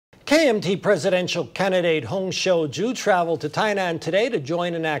KMT presidential candidate Hung Hsiu-chu traveled to Tainan today to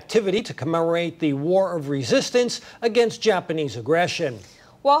join an activity to commemorate the war of resistance against Japanese aggression.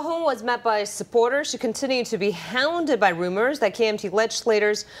 While Hung was met by supporters, she continued to be hounded by rumors that KMT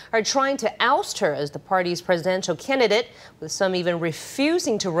legislators are trying to oust her as the party's presidential candidate, with some even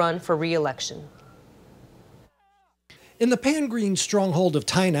refusing to run for re-election. In the pan-green stronghold of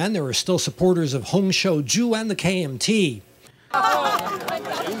Tainan, there are still supporters of Hung Hsiu-chu and the KMT.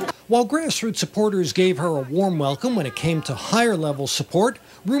 While grassroots supporters gave her a warm welcome when it came to higher-level support,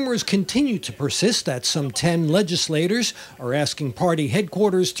 rumors continue to persist that some 10 legislators are asking party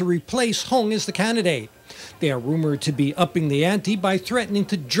headquarters to replace Hung as the candidate. They are rumored to be upping the ante by threatening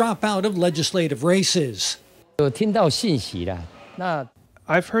to drop out of legislative races. I've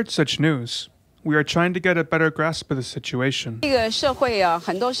heard such news. We are trying to get a better grasp of the situation.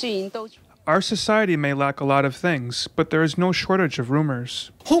 Our society may lack a lot of things, but there is no shortage of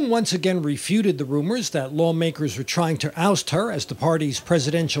rumors. Hung once again refuted the rumors that lawmakers were trying to oust her as the party's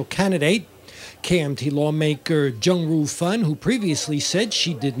presidential candidate. KMT lawmaker Cheng Ru-fen, who previously said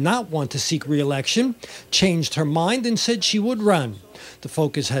she did not want to seek re-election, changed her mind and said she would run. The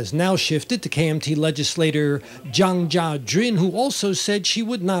focus has now shifted to KMT Legislator Chang Chia-chun, who also said she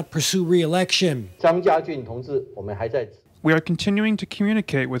would not pursue re-election. We are continuing to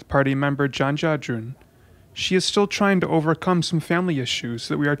communicate with party member Chang Chia-chun. She is still trying to overcome some family issues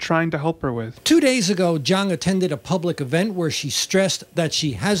that we are trying to help her with. 2 days ago, Chang attended a public event where she stressed that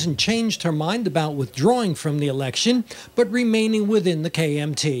she hasn't changed her mind about withdrawing from the election, but remaining within the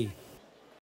KMT.